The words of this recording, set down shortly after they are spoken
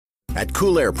At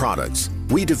Cool Air Products,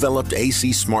 we developed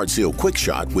AC Smart Seal Quick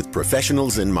Shot with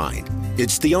professionals in mind.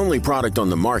 It's the only product on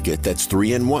the market that's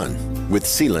 3-in-1, with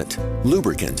sealant,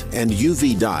 lubricant, and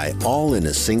UV dye all in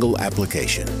a single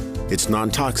application. It's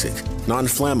non-toxic,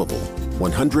 non-flammable,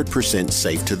 100%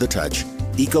 safe to the touch,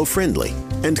 eco-friendly,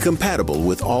 and compatible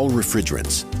with all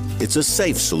refrigerants. It's a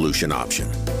safe solution option,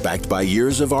 backed by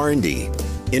years of R&D,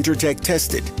 Intertech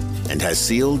tested, and has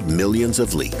sealed millions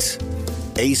of leaks.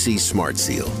 AC Smart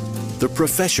Seal, the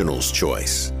professional's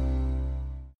choice.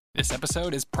 This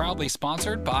episode is proudly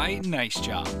sponsored by Nice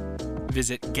Job.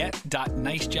 Visit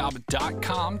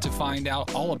get.nicejob.com to find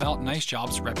out all about Nice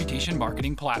Job's reputation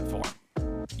marketing platform.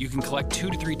 You can collect 2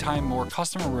 to 3 times more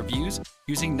customer reviews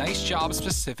using Nice Job's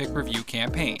specific review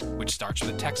campaign, which starts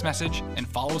with a text message and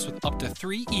follows with up to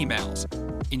 3 emails,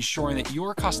 ensuring that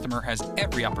your customer has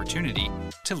every opportunity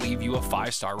to leave you a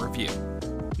 5-star review.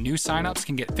 New signups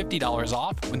can get $50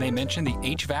 off when they mention the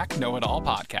HVAC Know-It-All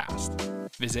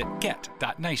podcast. Visit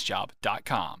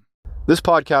get.nicejob.com. This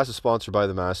podcast is sponsored by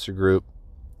the Master Group,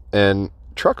 and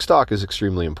truck stock is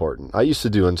extremely important. I used to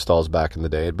do installs back in the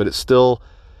day, but it's still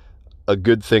a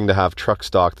good thing to have truck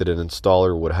stock that an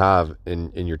installer would have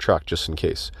in your truck, just in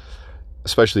case,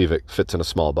 especially if it fits in a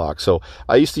small box. So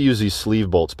I used to use these sleeve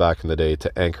bolts back in the day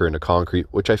to anchor into concrete,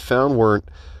 which I found weren't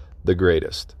the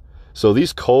greatest. So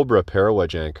these Cobra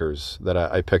Parawedge anchors that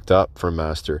I picked up from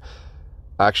Master,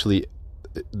 actually,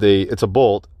 it's a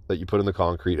bolt that you put in the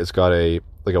concrete. It's got a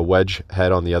wedge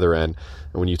head on the other end,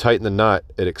 and when you tighten the nut,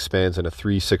 it expands in a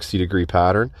 360-degree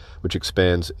pattern, which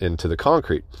expands into the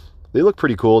concrete. They look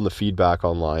pretty cool, and the feedback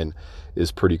online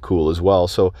is pretty cool as well.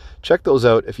 So check those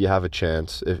out if you have a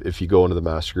chance, if you go into the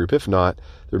Master Group. If not,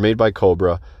 they're made by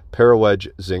Cobra, Parawedge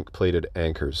zinc-plated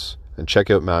anchors. And check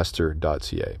out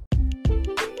master.ca.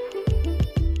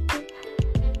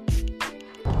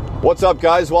 What's up,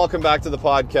 guys? Welcome back to the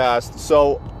podcast.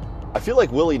 So I feel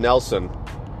like Willie Nelson,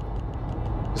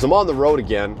 because I'm on the road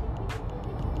again,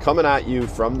 coming at you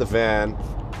from the van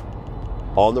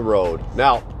on the road.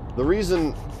 Now, the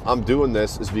reason I'm doing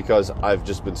this is because I've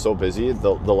just been so busy.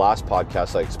 The last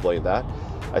podcast, I explained that.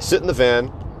 I sit in the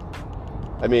van.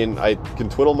 I mean, I can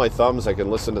twiddle my thumbs. I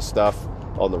can listen to stuff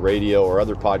on the radio or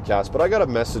other podcasts, but I got a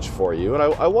message for you, and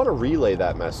I want to relay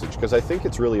that message because I think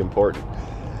it's really important.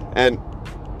 And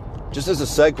just as a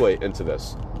segue into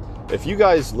this, if you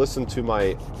guys listened to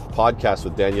my podcast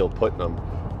with Daniel Putnam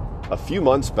a few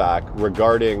months back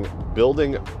regarding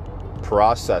building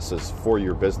processes for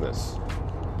your business,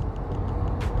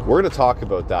 we're going to talk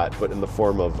about that, but in the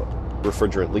form of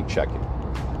refrigerant leak checking.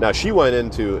 Now, she went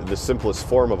into the simplest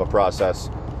form of a process,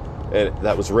 and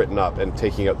that was written up, and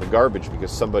taking out the garbage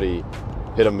because somebody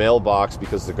hit a mailbox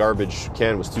because the garbage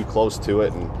can was too close to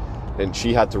it, and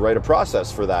she had to write a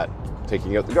process for that,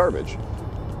 taking out the garbage.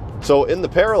 So in the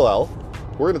parallel,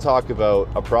 we're going to talk about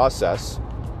a process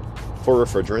for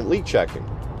refrigerant leak checking.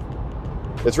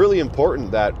 It's really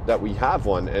important that we have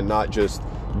one and not just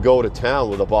go to town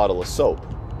with a bottle of soap.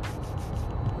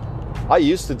 I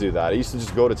used to do that. I used to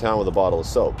just go to town with a bottle of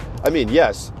soap. I mean,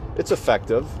 yes, it's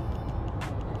effective.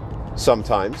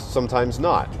 Sometimes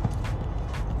not.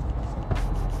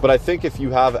 But I think if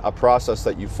you have a process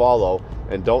that you follow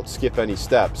and don't skip any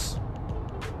steps,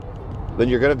 then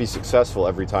you're going to be successful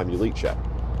every time you leak check.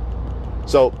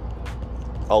 So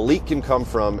a leak can come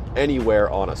from anywhere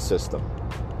on a system.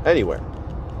 Anywhere.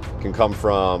 It can come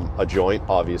from a joint,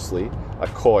 obviously, a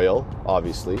coil,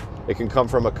 obviously. It can come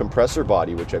from a compressor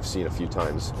body, which I've seen a few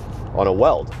times on a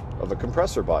weld of a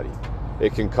compressor body.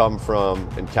 It can come from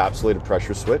encapsulated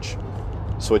pressure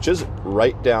switches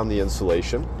right down the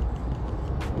insulation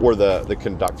where the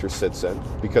conductor sits in,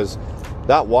 because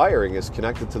that wiring is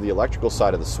connected to the electrical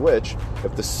side of the switch.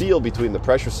 If the seal between the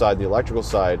pressure side and the electrical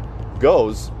side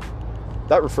goes,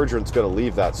 that refrigerant's going to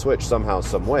leave that switch somehow,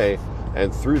 some way,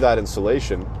 and through that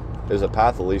insulation is a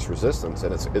path of least resistance,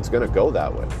 and it's going to go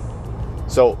that way.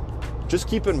 So just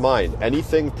keep in mind,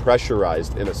 anything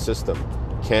pressurized in a system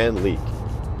can leak,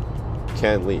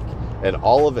 and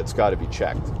all of it's got to be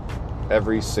checked,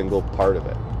 every single part of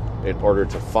it, in order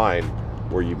to find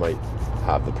where you might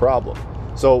have the problem.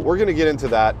 So we're going to get into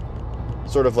that,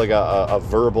 sort of like a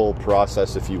verbal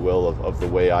process, if you will, of the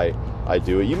way I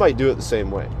do it. You might do it the same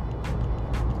way.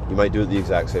 You might do it the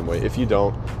exact same way. If you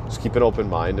don't, just keep an open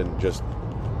mind and just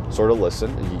sort of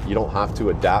listen. You don't have to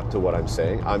adapt to what I'm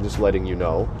saying. I'm just letting you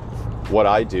know what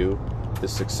I do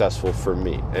is successful for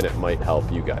me, and it might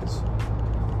help you guys.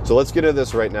 So let's get into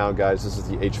this right now, guys. This is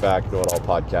the HVAC Know-It-All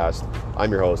podcast.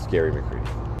 I'm your host, Gary McCready.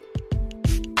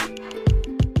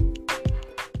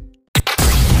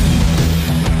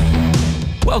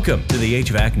 Welcome to the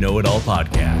HVAC Know-It-All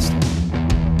podcast,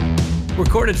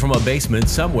 Recorded from a basement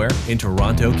somewhere in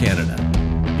Toronto, Canada.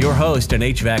 Your host and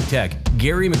HVAC tech,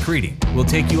 Gary McCready, will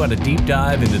take you on a deep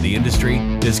dive into the industry,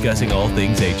 discussing all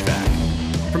things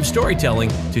HVAC. From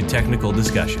storytelling to technical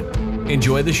discussion.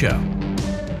 Enjoy the show.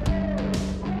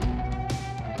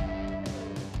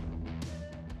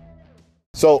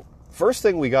 So, first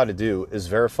thing we got to do is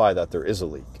verify that there is a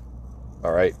leak.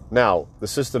 All right. Now, the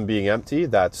system being empty,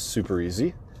 that's super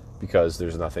easy because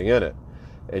there's nothing in it.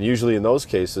 And usually in those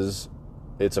cases,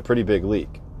 it's a pretty big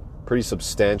leak, pretty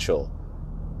substantial,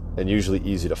 and usually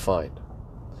easy to find.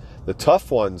 The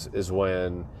tough ones is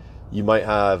when you might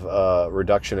have a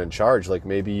reduction in charge, like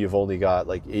maybe you've only got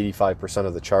like 85%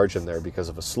 of the charge in there because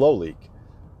of a slow leak.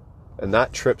 And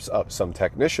that trips up some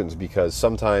technicians because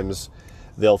sometimes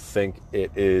they'll think it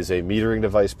is a metering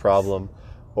device problem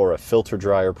or a filter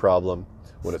dryer problem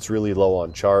when it's really low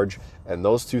on charge, and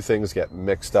those two things get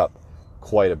mixed up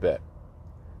quite a bit.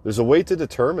 There's a way to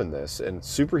determine this, and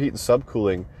superheat and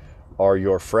subcooling are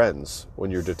your friends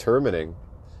when you're determining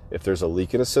if there's a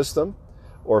leak in a system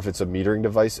or if it's a metering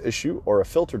device issue or a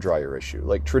filter dryer issue.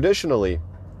 Like traditionally,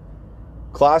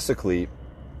 classically,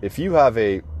 if you have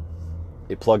a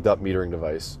plugged up metering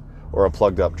device or a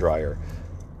plugged up dryer,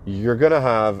 you're going to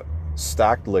have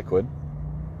stacked liquid,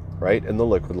 right, in the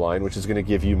liquid line, which is going to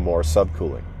give you more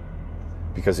subcooling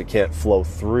because it can't flow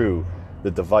through the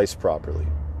device properly.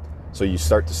 So you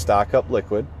start to stack up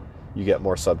liquid, you get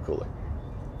more subcooling.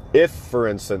 If, for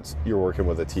instance, you're working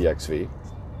with a TXV,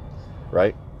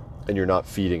 right, and you're not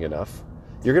feeding enough,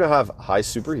 you're going to have high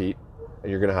superheat and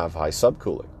you're going to have high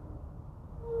subcooling.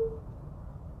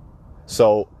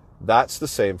 So that's the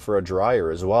same for a dryer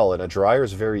as well, and a dryer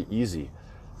is very easy.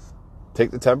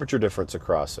 Take the temperature difference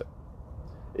across it.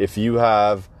 If you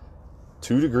have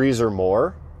 2 degrees or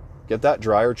more, get that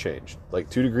dryer changed. Like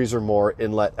 2 degrees or more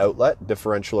inlet, outlet,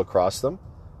 differential across them,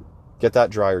 get that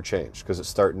dryer changed because it's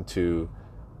starting to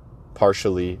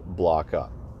partially block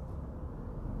up.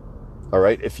 All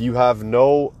right, if you have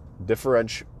no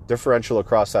differential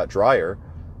across that dryer,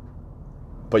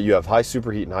 but you have high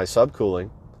superheat and high subcooling,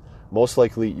 most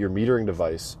likely your metering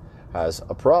device has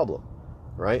a problem,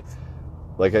 right?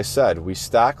 Like I said, we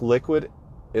stack liquid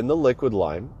in the liquid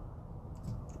line,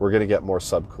 we're going to get more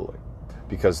subcooling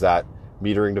because that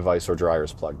metering device or dryer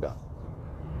is plugged up.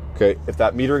 Okay, if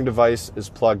that metering device is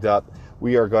plugged up,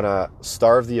 we are going to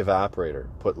starve the evaporator,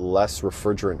 put less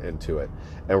refrigerant into it,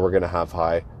 and we're going to have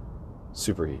high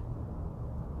superheat.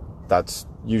 That's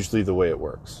usually the way it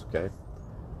works, okay?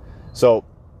 So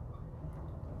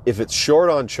if it's short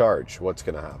on charge, what's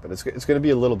going to happen? It's going to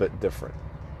be a little bit different.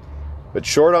 But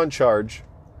short on charge,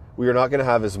 we are not going to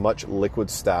have as much liquid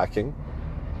stacking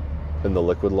in the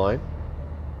liquid line.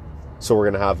 So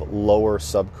we're going to have lower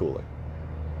subcooling.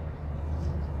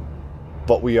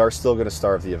 But we are still going to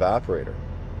starve the evaporator.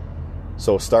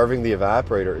 So starving the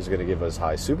evaporator is going to give us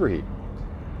high superheat.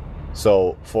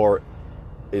 So for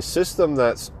a system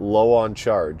that's low on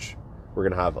charge, we're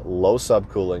going to have low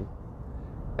subcooling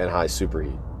and high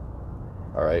superheat.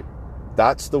 All right?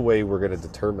 That's the way we're going to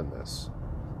determine this.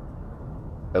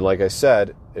 And like I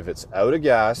said, if it's out of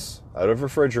gas, out of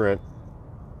refrigerant,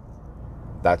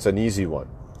 that's an easy one.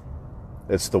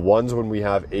 It's the ones when we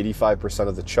have 85%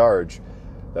 of the charge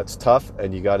that's tough,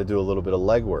 and you got to do a little bit of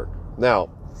legwork. Now,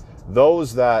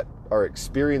 those that are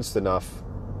experienced enough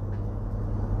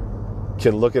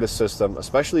can look at a system,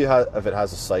 especially if it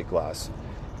has a sight glass,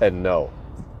 and know.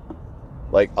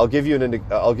 Like, I'll give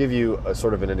you a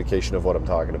sort of an indication of what I'm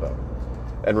talking about.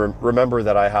 And remember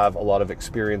that I have a lot of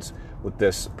experience with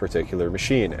this particular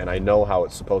machine, and I know how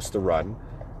it's supposed to run,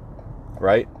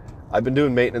 right? I've been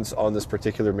doing maintenance on this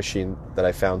particular machine that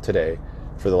I found today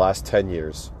for the last 10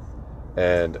 years,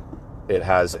 and it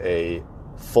has a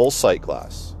full sight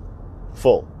glass,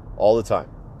 full, all the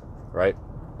time, right?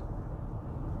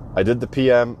 I did the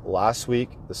PM last week.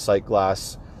 The sight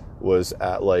glass was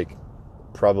at like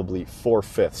probably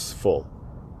 4/5 full.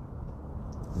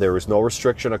 There was no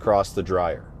restriction across the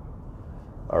dryer.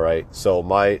 All right, so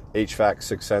my HVAC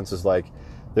sixth sense is like,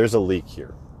 there's a leak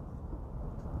here.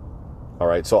 All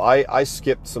right, so I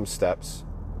skipped some steps,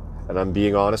 and I'm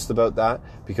being honest about that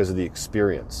because of the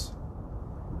experience.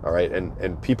 All right,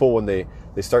 and people, when they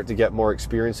start to get more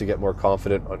experience, they get more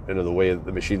confident in the way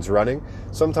the machine's running.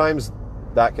 Sometimes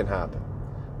that can happen.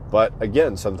 But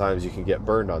again, sometimes you can get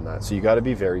burned on that, so you got to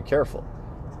be very careful.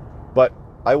 But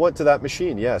I went to that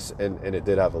machine, yes, and it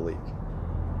did have a leak.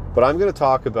 But I'm going to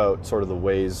talk about sort of the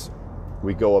ways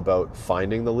we go about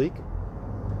finding the leak.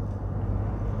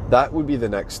 That would be the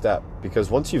next step,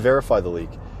 because once you verify the leak,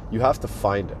 you have to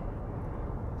find it.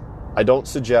 I don't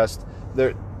suggest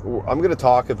I'm going to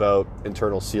talk about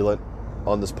internal sealant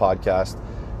on this podcast.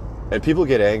 And people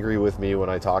get angry with me when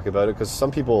I talk about it, because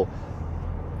some people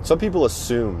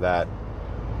assume that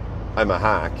I'm a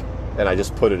hack and I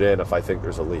just put it in if I think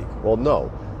there's a leak. Well,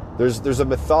 no. There's a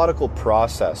methodical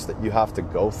process that you have to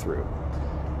go through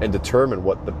and determine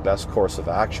what the best course of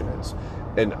action is.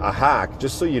 And a hack,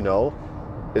 just so you know,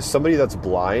 is somebody that's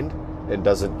blind and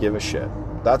doesn't give a shit.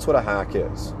 That's what a hack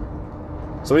is.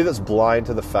 Somebody that's blind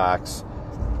to the facts,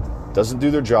 doesn't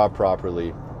do their job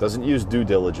properly, doesn't use due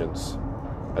diligence,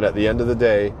 and at the end of the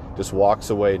day, just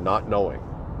walks away not knowing.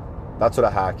 That's what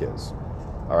a hack is.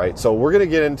 All right, so we're going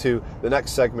to get into the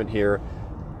next segment here,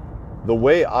 the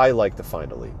way I like to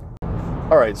find a leak.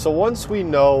 All right, so once we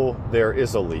know there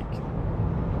is a leak,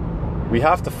 we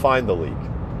have to find the leak.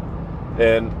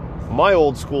 And my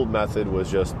old school method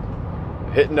was just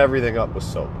hitting everything up with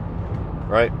soap,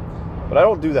 right? But I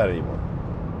don't do that anymore.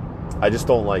 I just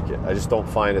don't like it. I just don't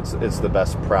find it's the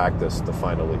best practice to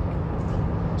find a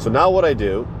leak. So now what I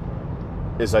do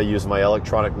is I use my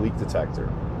electronic leak detector,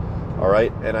 all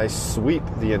right? And I sweep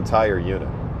the entire unit.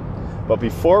 But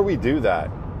before we do that,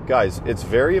 guys, it's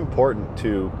very important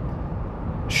to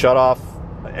shut off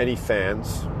any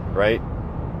fans, right?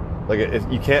 Like, if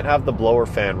you can't have the blower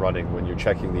fan running when you're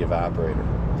checking the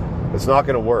evaporator. It's not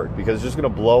going to work, because it's just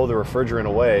going to blow the refrigerant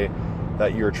away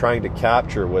that you're trying to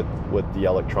capture with the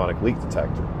electronic leak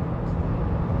detector.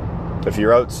 If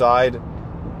you're outside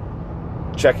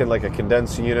checking like a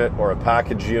condenser unit or a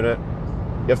package unit,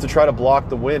 you have to try to block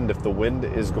the wind if the wind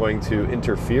is going to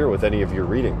interfere with any of your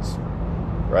readings,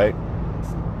 right?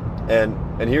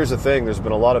 And here's the thing, there's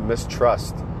been a lot of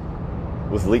mistrust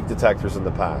with leak detectors in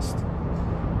the past.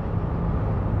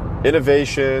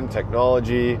 Innovation,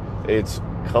 technology, it's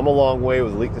come a long way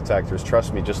with leak detectors.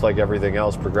 Trust me, just like everything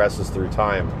else progresses through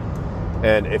time.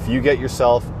 And if you get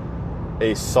yourself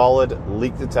a solid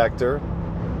leak detector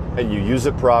and you use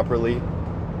it properly,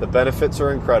 the benefits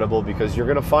are incredible, because you're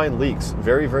going to find leaks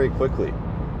very, very quickly,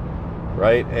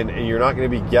 right? And you're not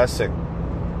going to be guessing.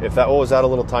 If that, is that a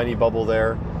little tiny bubble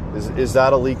there? Is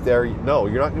that a leak there? No,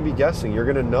 you're not going to be guessing. You're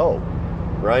going to know,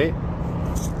 right?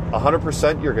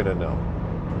 100% you're going to know.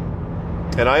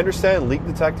 And I understand leak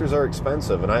detectors are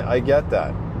expensive, and I get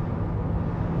that.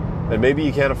 And maybe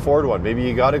you can't afford one. Maybe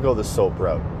you got to go the soap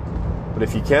route. But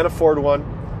if you can't afford one,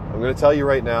 I'm going to tell you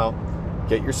right now,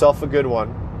 get yourself a good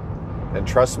one. And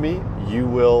trust me, you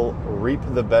will reap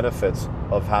the benefits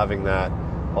of having that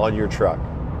on your truck.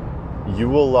 You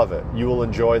will love it. You will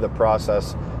enjoy the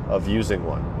process of using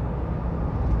one.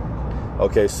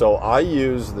 Okay, so I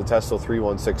use the Testo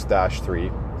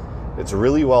 316-3. It's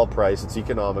really well priced. It's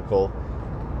economical.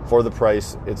 For the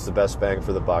price, it's the best bang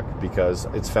for the buck, because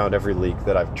it's found every leak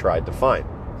that I've tried to find.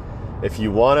 If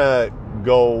you want to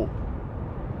go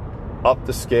up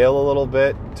the scale a little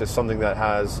bit to something that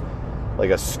has like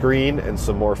a screen and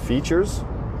some more features,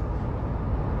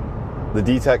 the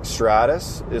D-Tech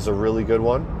Stratus is a really good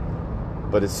one,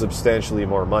 but it's substantially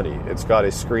more money. It's got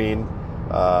a screen,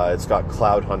 it's got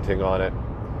cloud hunting on it.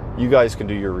 You guys can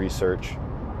do your research,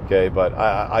 okay? But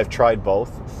I've tried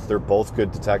both. They're both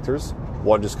good detectors.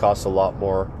 One just costs a lot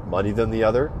more money than the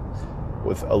other,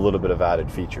 with a little bit of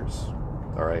added features,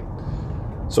 all right?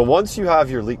 So once you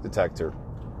have your leak detector,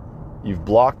 you've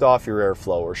blocked off your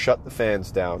airflow or shut the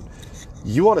fans down,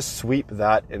 you want to sweep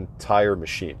that entire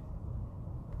machine.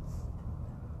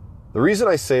 The reason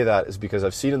I say that is because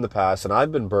I've seen in the past, and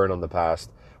I've been burned on the past,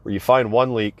 where you find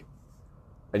one leak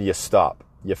and you stop.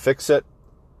 You fix it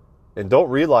and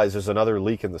don't realize there's another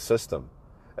leak in the system.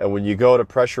 And when you go to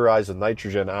pressurize with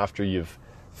nitrogen after you've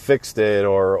fixed it,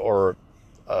 or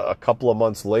a couple of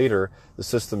months later, the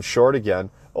system's short again,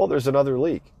 there's another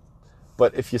leak.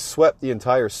 But if you swept the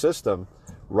entire system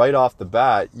right off the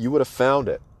bat, you would have found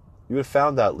it. You would have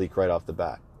found that leak right off the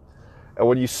bat. And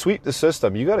when you sweep the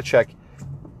system, you got to check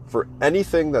for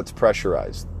anything that's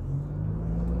pressurized,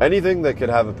 anything that could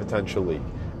have a potential leak.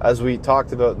 As we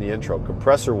talked about in the intro,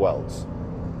 compressor welds.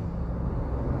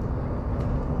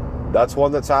 That's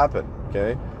one that's happened,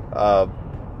 okay?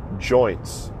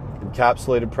 Joints,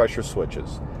 encapsulated pressure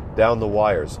switches, down the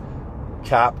wires,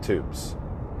 cap tubes,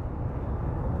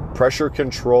 pressure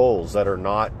controls that are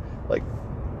not like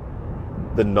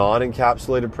the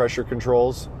non-encapsulated pressure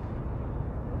controls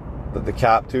that the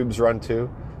cap tubes run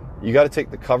to. You got to take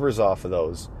the covers off of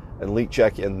those and leak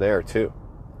check in there too,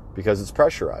 because it's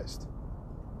pressurized.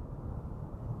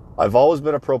 I've always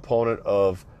been a proponent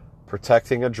of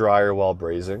protecting a dryer while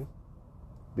brazing,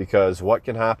 because what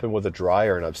can happen with a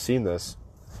dryer, and I've seen this,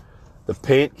 the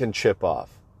paint can chip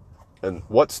off. And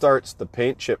what starts the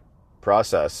paint chip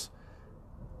process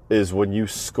is when you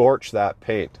scorch that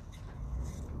paint.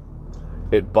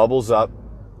 It bubbles up.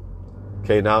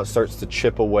 Okay, now it starts to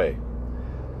chip away.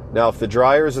 Now, if the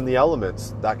dryer is in the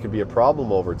elements, that could be a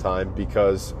problem over time,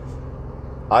 because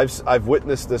I've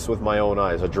witnessed this with my own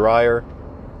eyes. A dryer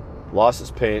lost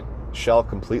its paint, shell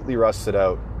completely rusted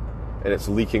out, and it's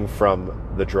leaking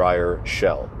from the dryer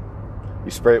shell.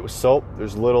 You spray it with soap,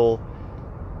 there's little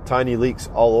tiny leaks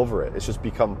all over it. It's just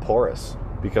become porous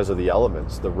because of the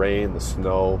elements, the rain, the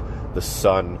snow, the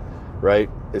sun, right?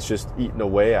 It's just eating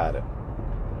away at it.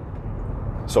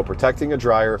 So protecting a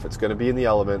dryer, if it's going to be in the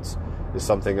elements, is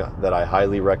something that I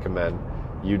highly recommend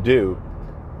you do,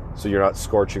 so you're not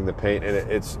scorching the paint. And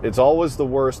it's always the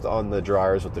worst on the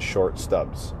dryers with the short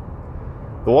stubs.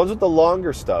 The ones with the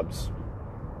longer stubs,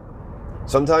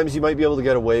 sometimes you might be able to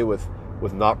get away with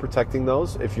not protecting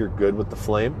those if you're good with the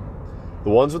flame. The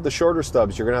ones with the shorter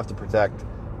stubs, you're going to have to protect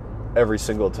every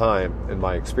single time, in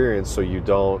my experience, so you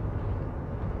don't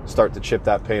start to chip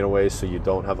that paint away, so you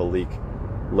don't have a leak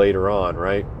later on,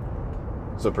 right?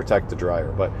 So protect the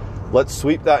dryer. But let's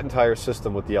sweep that entire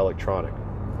system with the electronic.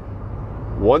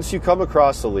 Once you come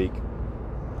across a leak,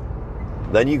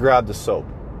 then you grab the soap.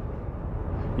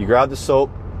 You grab the soap,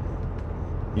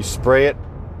 you spray it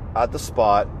at the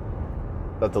spot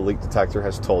that the leak detector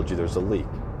has told you there's a leak.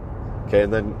 Okay,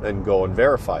 and then go and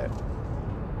verify it.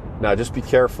 Now, just be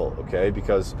careful, okay?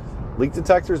 Because leak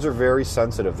detectors are very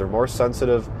sensitive. They're more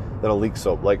sensitive than a leak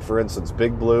soap. Like, for instance,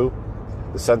 Big Blue,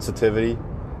 the sensitivity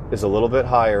is a little bit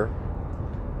higher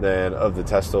than of the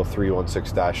Testo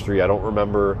 316-3. I don't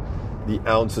remember the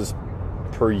ounces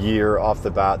per year off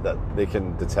the bat that they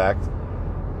can detect,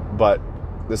 but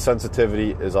the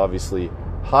sensitivity is obviously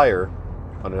higher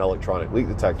on an electronic leak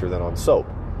detector than on soap.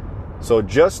 So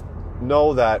just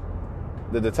know that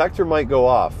the detector might go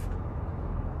off,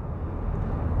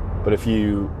 but if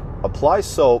you apply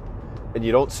soap and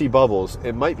you don't see bubbles,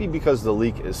 it might be because the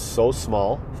leak is so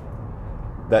small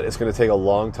that it's going to take a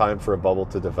long time for a bubble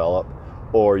to develop,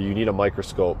 or you need a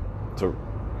microscope to,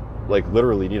 like,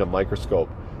 literally need a microscope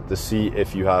to see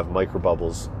if you have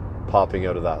microbubbles popping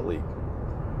out of that leak.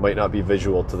 Might not be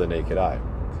visual to the naked eye.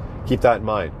 Keep that in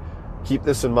mind. Keep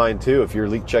this in mind too if you're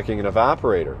leak checking an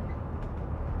evaporator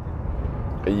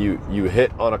and you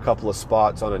hit on a couple of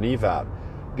spots on an evap,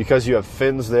 because you have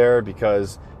fins there,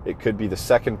 because it could be the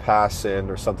second pass in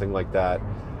or something like that,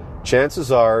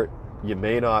 chances are you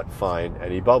may not find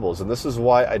any bubbles. And this is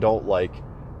why I don't like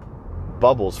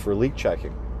bubbles for leak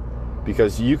checking,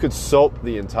 because you could soap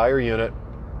the entire unit.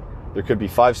 There could be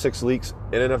 5-6 leaks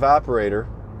in an evaporator,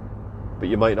 but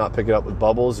you might not pick it up with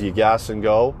bubbles. You gas and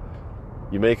go.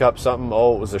 You make up something.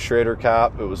 Oh, it was a Schrader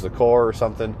cap, it was the core or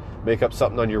something. Make up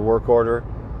something on your work order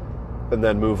and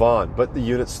then move on. But the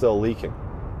unit's still leaking.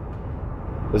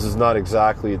 This is not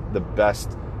exactly the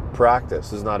best practice.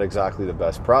 This is not exactly the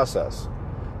best process.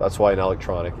 That's why an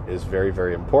electronic is very,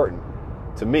 very important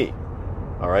to me.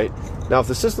 All right. Now, if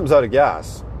the system's out of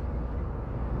gas,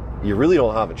 you really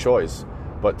don't have a choice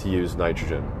but to use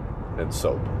nitrogen and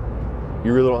soap.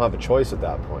 You really don't have a choice at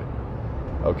that point.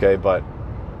 Okay, but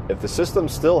if the system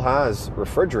still has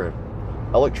refrigerant,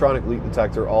 electronic leak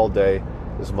detector all day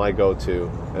is my go-to,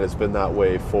 and it's been that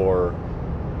way for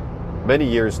many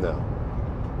years now,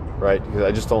 right? Because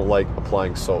I just don't like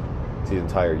applying soap to the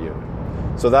entire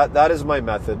unit. So that is my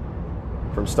method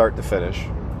from start to finish.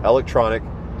 Electronic,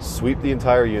 sweep the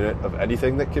entire unit of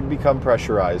anything that can become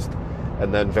pressurized,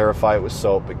 and then verify it with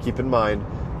soap. But keep in mind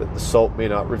that the soap may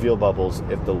not reveal bubbles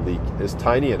if the leak is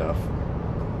tiny enough.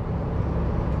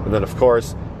 And then, of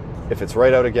course, if it's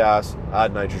right out of gas,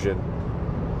 add nitrogen,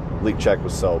 leak check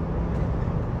with soap.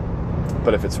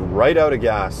 But if it's right out of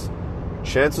gas,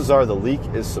 chances are the leak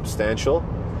is substantial.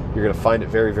 You're going to find it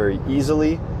very, very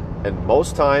easily. And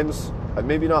most times,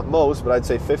 maybe not most, but I'd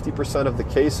say 50% of the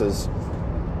cases,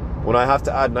 when I have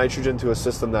to add nitrogen to a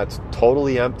system that's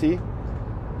totally empty,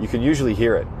 you can usually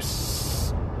hear it.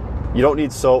 Psst. You don't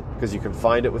need soap, because you can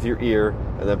find it with your ear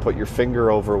and then put your finger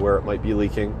over where it might be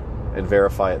leaking and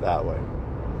verify it that way.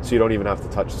 So you don't even have to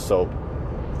touch the soap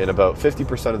in about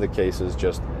 50% of the cases,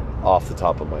 just off the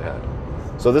top of my head.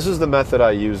 So this is the method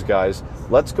I use, guys.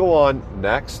 Let's go on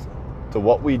next to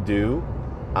what we do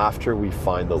after we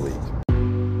find the leak.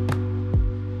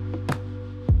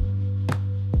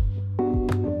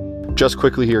 Just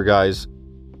quickly here, guys,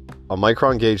 a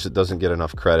micron gauge that doesn't get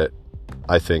enough credit,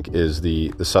 I think, is the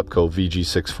Supco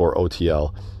VG64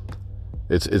 OTL.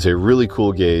 It's a really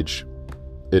cool gauge.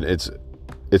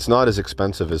 It's not as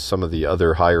expensive as some of the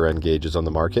other higher end gauges on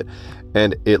the market,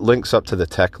 and it links up to the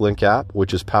TechLink app,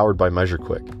 which is powered by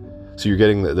MeasureQuick. So you're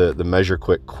getting the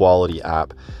MeasureQuick quality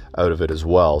app out of it as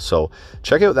well. So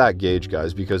check out that gauge,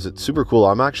 guys, because it's super cool.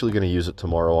 I'm actually going to use it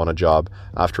tomorrow on a job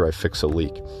after I fix a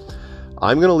leak.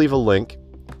 I'm going to leave a link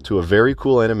to a very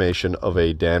cool animation of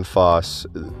a Danfoss.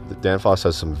 Danfoss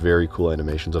has some very cool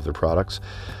animations of their products.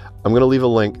 I'm going to leave a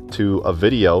link to a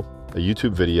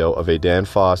YouTube video of a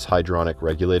Danfoss hydronic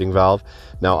regulating valve.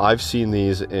 Now, I've seen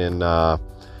these in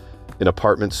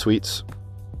apartment suites.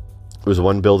 There's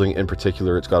one building in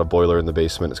particular, it's got a boiler in the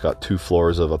basement, it's got 2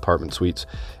 floors of apartment suites,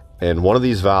 and one of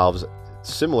these valves,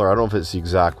 similar, I don't know if it's the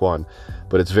exact one,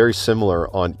 but it's very similar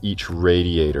on each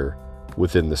radiator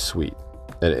within the suite.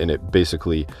 And it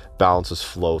basically balances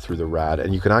flow through the rad,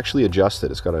 and you can actually adjust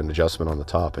it. It's got an adjustment on the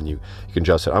top, and you can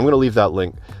adjust it. I'm going to leave that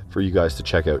link for you guys to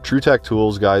check out. TruTech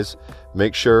Tools, guys,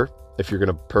 make sure if you're going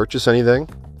to purchase anything,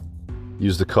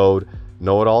 use the code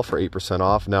Know-It-All for 8%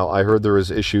 off. Now, I heard there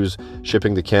was issues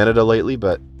shipping to Canada lately,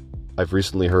 but I've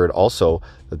recently heard also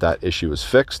that issue is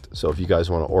fixed. So if you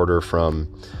guys want to order from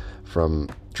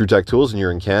TruTech Tools and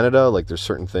you're in Canada, like there's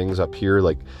certain things up here,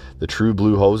 like the True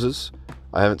Blue hoses.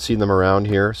 I haven't seen them around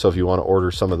here, so if you want to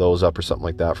order some of those up or something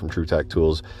like that from TruTech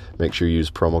Tools, make sure you use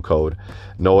promo code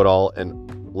Know-It-All.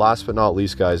 And last but not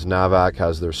least, guys, Navac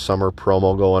has their summer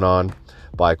promo going on.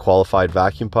 Buy a qualified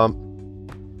vacuum pump,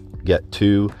 get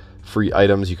 2 free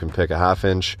items. You can pick a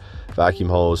 1/2-inch vacuum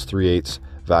hose, 3/8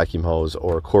 vacuum hose,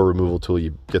 or a core removal tool.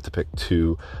 You get to pick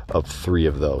 2 of 3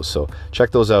 of those. So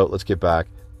check those out. Let's get back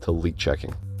to leak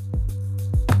checking.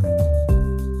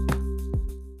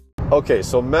 Okay,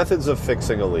 so methods of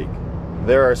fixing a leak.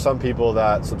 There are some people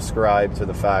that subscribe to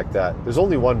the fact that there's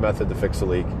only one method to fix a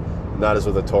leak, and that is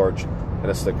with a torch and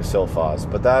a stick of Silphos.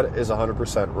 But that is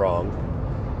 100% wrong.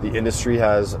 The industry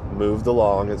has moved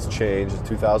along, it's changed. It's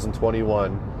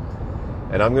 2021,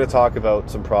 and I'm going to talk about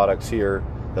some products here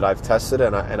that I've tested,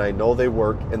 and I know they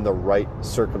work in the right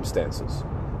circumstances.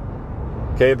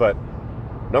 Okay, but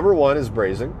number 1 is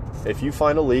brazing. If you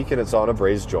find a leak and it's on a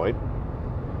brazed joint,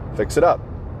 fix it up.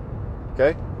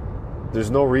 Okay?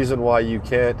 There's no reason why you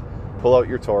can't pull out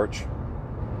your torch,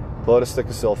 pull out a stick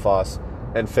of Silphos,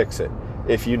 and fix it.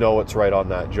 If you know it's right on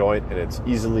that joint and it's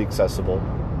easily accessible,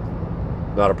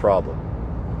 not a problem.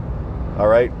 All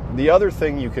right? The other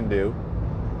thing you can do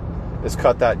is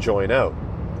cut that joint out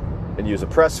and use a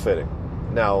press fitting.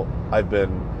 Now, I've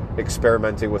been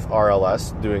experimenting with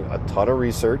RLS, doing a ton of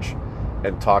research,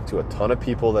 and talked to a ton of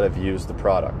people that have used the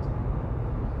product.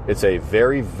 It's a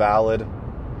very valid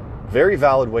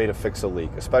way to fix a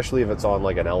leak, especially if it's on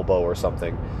like an elbow or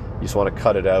something. You just want to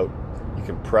cut it out. You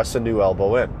can press a new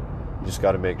elbow in. You just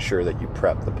got to make sure that you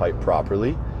prep the pipe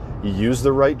properly. You use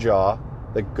the right jaw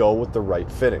that go with the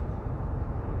right fitting.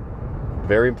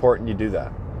 Very important you do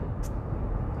that.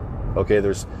 Okay,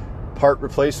 there's part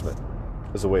replacement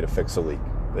is a way to fix a leak.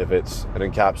 If it's an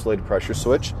encapsulated pressure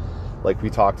switch, like we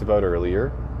talked about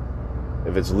earlier,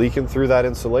 if it's leaking through that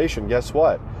insulation, guess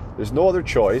what? There's no other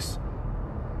choice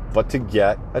but to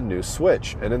get a new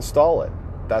switch and install it.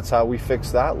 That's how we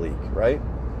fix that leak, right?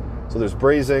 So there's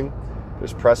brazing,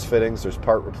 there's press fittings, there's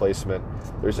part replacement,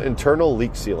 there's internal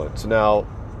leak sealants. Now,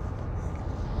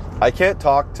 I can't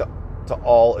talk to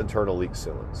all internal leak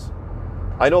sealants.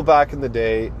 I know back in the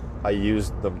day, I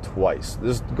used them twice.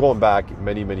 This is going back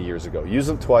many, many years ago. Used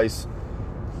them twice.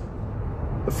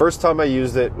 The first time I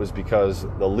used it was because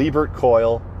the Liebert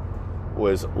coil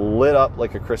was lit up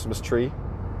like a Christmas tree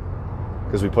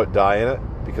because we put dye in it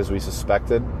because we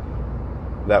suspected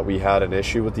that we had an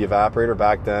issue with the evaporator.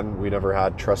 Back then, we never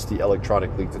had trusty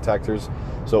electronic leak detectors.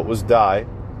 So it was dye,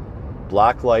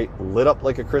 black light, lit up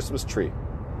like a Christmas tree.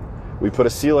 We put a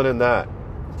sealant in that.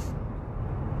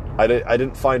 I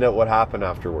didn't find out what happened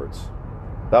afterwards.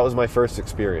 That was my first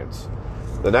experience.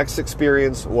 The next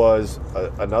experience was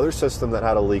another system that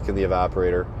had a leak in the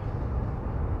evaporator.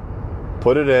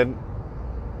 Put it in.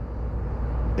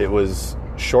 It was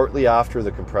shortly after the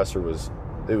compressor was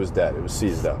dead. It was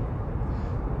seized up.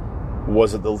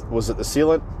 Was it the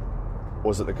sealant?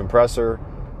 Was it the compressor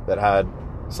that had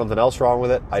something else wrong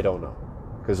with it? I don't know,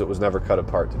 because it was never cut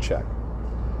apart to check.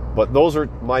 But those are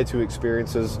my 2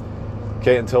 experiences.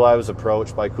 Okay, until I was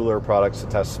approached by Cool Air Products to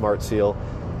test Smart Seal,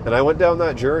 and I went down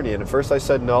that journey. And at first I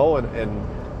said no,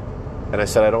 and I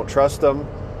said I don't trust them.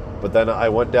 But then I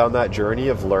went down that journey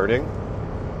of learning.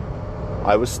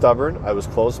 I was stubborn, I was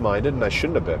closed-minded, and I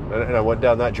shouldn't have been. And I went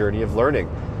down that journey of learning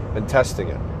and testing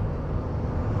it.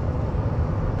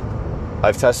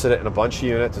 I've tested it in a bunch of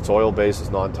units. It's oil-based, it's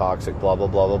non-toxic, blah, blah,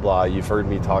 blah, blah, blah. You've heard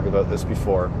me talk about this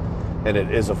before. And it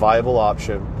is a viable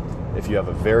option if you have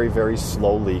a very, very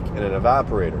slow leak in an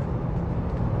evaporator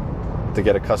to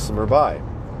get a customer by.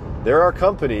 There are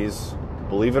companies,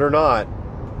 believe it or not,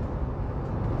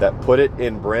 that put it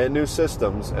in brand new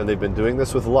systems, and they've been doing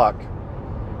this with luck.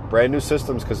 Brand new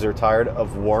systems because they're tired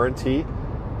of warranty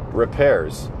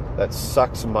repairs. That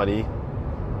sucks money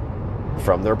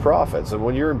from their profits. And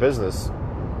when you're in business,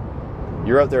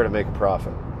 you're out there to make a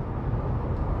profit.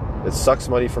 It sucks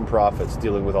money from profits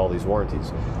dealing with all these warranties.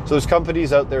 So there's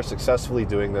companies out there successfully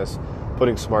doing this,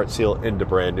 putting Smart Seal into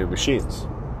brand new machines.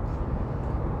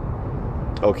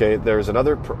 Okay, there's a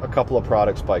couple of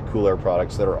products by Cool Air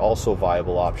Products that are also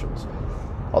viable options.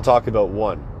 I'll talk about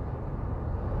one.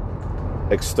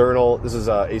 External, this is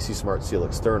AC Smart Seal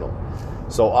external.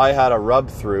 So I had a rub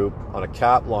through on a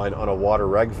cap line on a water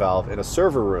reg valve in a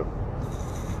server room.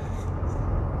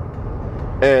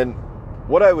 And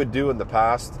what I would do in the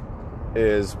past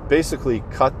is basically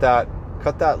cut that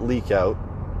leak out,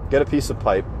 get a piece of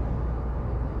pipe,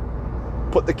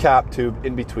 put the cap tube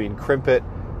in between, crimp it,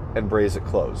 and braze it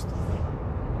closed.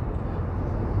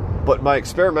 But my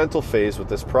experimental phase with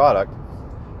this product,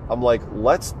 I'm like,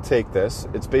 let's take this.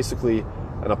 It's basically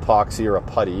an epoxy or a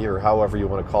putty or however you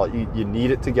want to call it. You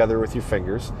knead it together with your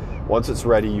fingers. Once it's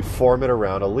ready, you form it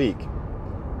around a leak.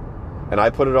 And I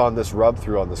put it on this rub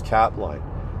through on this cap line.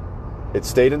 It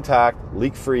stayed intact,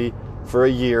 leak-free for a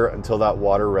year until that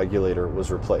water regulator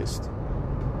was replaced.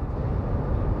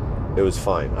 It was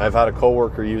fine. I've had a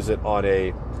coworker use it on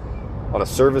a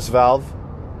service valve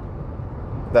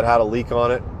that had a leak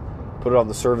on it, put it on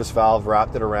the service valve,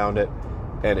 wrapped it around it,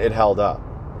 and it held up.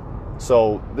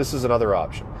 So this is another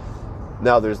option.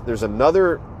 Now there's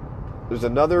another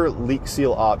leak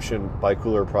seal option by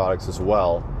Cool Air Products as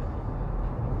well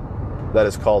that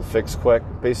is called Fix Quick.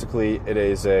 Basically, it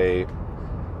is a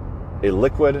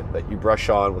liquid that you brush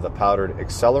on with a powdered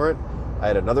accelerant. I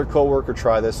had another coworker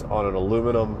try this on an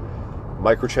aluminum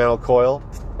microchannel coil,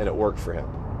 and it worked for him.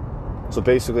 So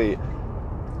basically,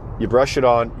 you brush it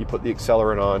on, you put the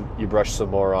accelerant on, you brush some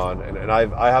more on, and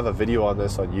I have a video on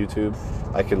this on YouTube.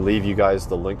 I can leave you guys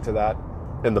the link to that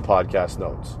in the podcast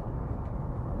notes.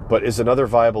 But is another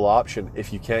viable option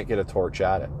if you can't get a torch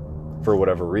at it for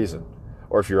whatever reason,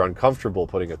 or if you're uncomfortable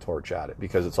putting a torch at it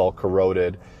because it's all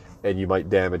corroded and you might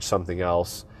damage something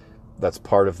else that's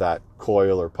part of that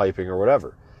coil or piping or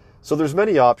whatever. So there's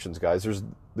many options, guys. There's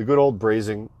the good old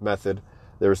brazing method.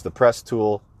 There's the press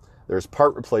tool. There's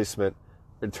part replacement,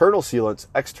 internal sealants,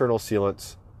 external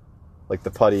sealants, like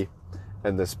the putty,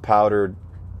 and this powdered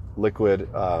liquid,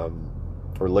 or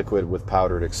liquid with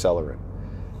powdered accelerant.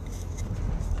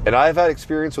 And I've had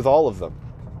experience with all of them.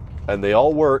 And they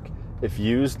all work if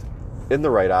used in the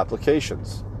right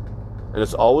applications. And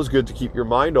it's always good to keep your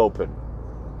mind open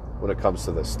when it comes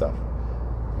to this stuff,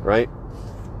 right?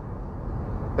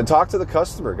 And talk to the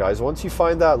customer, guys. Once you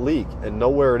find that leak and know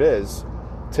where it is,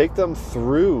 take them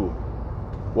through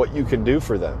what you can do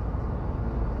for them,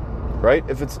 right?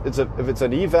 If it's an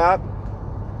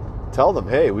evap, tell them,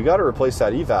 hey, we got to replace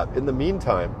that evap. In the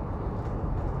meantime,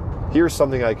 here's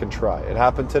something I can try. It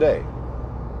happened today.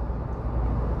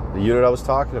 The unit I was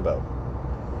talking about,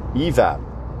 evap,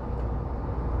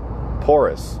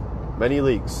 porous, many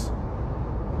leaks.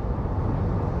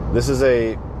 This is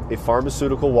a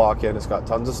pharmaceutical walk-in. It's got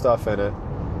tons of stuff in it.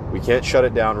 We can't shut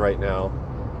it down right now.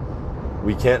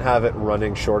 We can't have it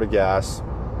running short of gas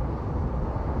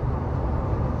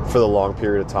for the long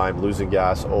period of time, losing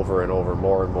gas over and over,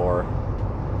 more and more,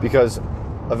 because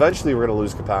eventually we're going to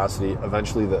lose capacity.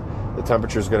 Eventually the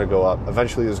temperature is going to go up.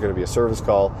 Eventually there's going to be a service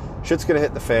call. Shit's going to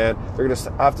hit the fan. They're going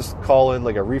to have to call in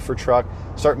like a reefer truck,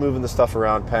 start moving the stuff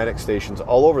around, panic stations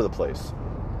all over the place.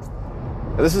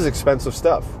 And this is expensive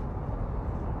stuff.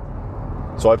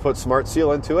 So I put Smart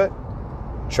Seal into it,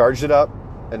 charged it up,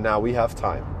 and now we have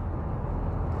time.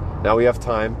 Now we have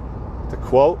time to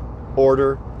quote,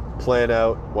 order, plan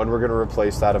out when we're going to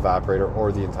replace that evaporator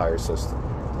or the entire system.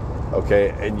 Okay,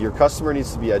 and your customer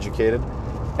needs to be educated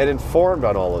and informed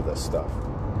on all of this stuff.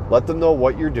 Let them know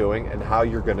what you're doing and how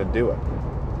you're going to do it.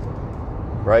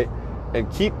 Right?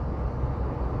 And keep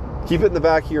it in the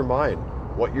back of your mind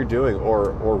what you're doing,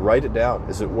 or write it down.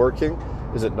 Is it working?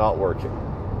 Is it not working?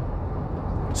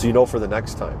 So you know for the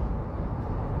next time.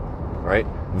 Right?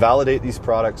 Validate these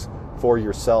products for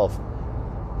yourself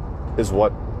is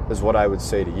what I would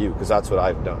say to you, because that's what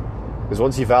I've done. Because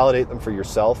once you validate them for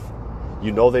yourself,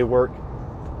 you know they work,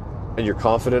 and you're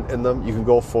confident in them, you can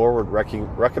go forward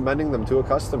recommending them to a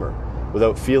customer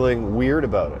without feeling weird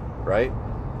about it, right?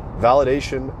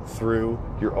 Validation through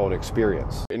your own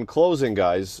experience. In closing,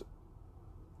 guys,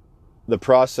 the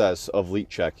process of leak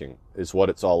checking is what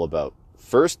it's all about.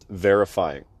 First,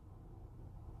 verifying.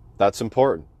 That's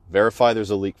important. Verify there's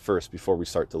a leak first before we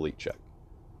start to leak check.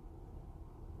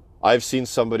 I've seen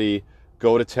somebody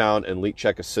go to town and leak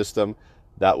check a system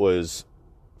that was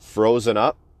frozen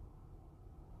up.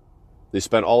 They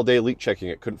spent all day leak checking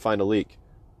it, couldn't find a leak.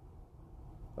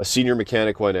 A senior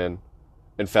mechanic went in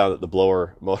and found that the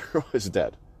blower motor was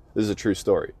dead. This is a true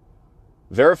story.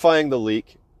 Verifying the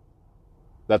leak,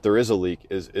 that there is a leak,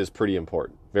 is pretty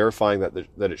important. Verifying that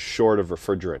it's short of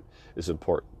refrigerant is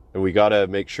important. And we got to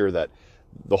make sure that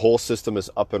the whole system is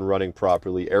up and running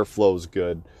properly, airflow is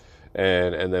good,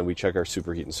 and then we check our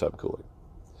superheat and subcooling.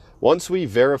 Once we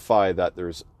verify that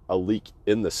there's a leak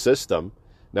in the system,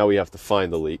 now we have to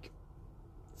find the leak.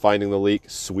 Finding the leak,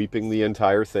 sweeping the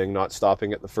entire thing, not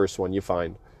stopping at the first one you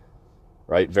find,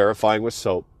 right? Verifying with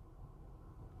soap.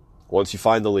 Once you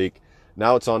find the leak,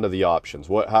 now it's on to the options.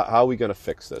 How are we going to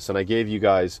fix this? And I gave you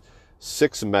guys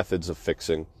 6 methods of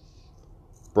fixing: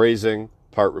 brazing,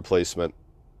 part replacement,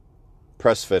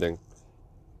 press fitting,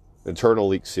 internal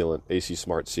leak sealant, AC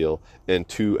Smart Seal, and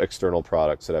 2 external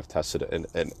products that I've tested.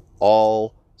 And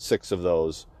all 6 of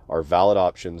those are valid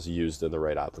options used in the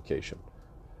right application.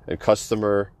 And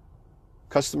customer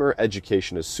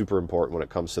education is super important when it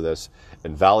comes to this,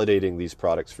 and validating these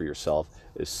products for yourself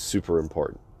is super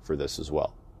important for this as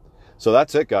well. So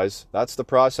that's it, guys. That's the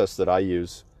process that I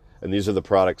use, and these are the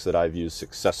products that I've used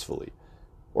successfully,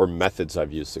 or methods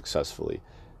I've used successfully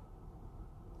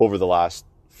over the last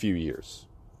few years.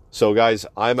 So guys,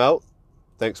 I'm out.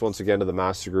 Thanks once again to the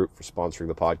Master Group for sponsoring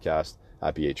the podcast.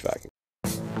 Happy HVACing.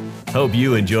 Hope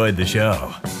you enjoyed the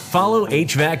show. Follow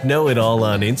HVAC Know-It-All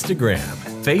on Instagram,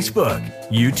 Facebook,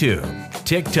 YouTube,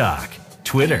 TikTok,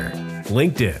 Twitter,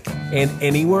 LinkedIn, and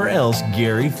anywhere else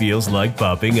Gary feels like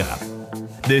popping up.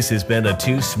 This has been a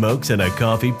Two Smokes and a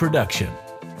Coffee production.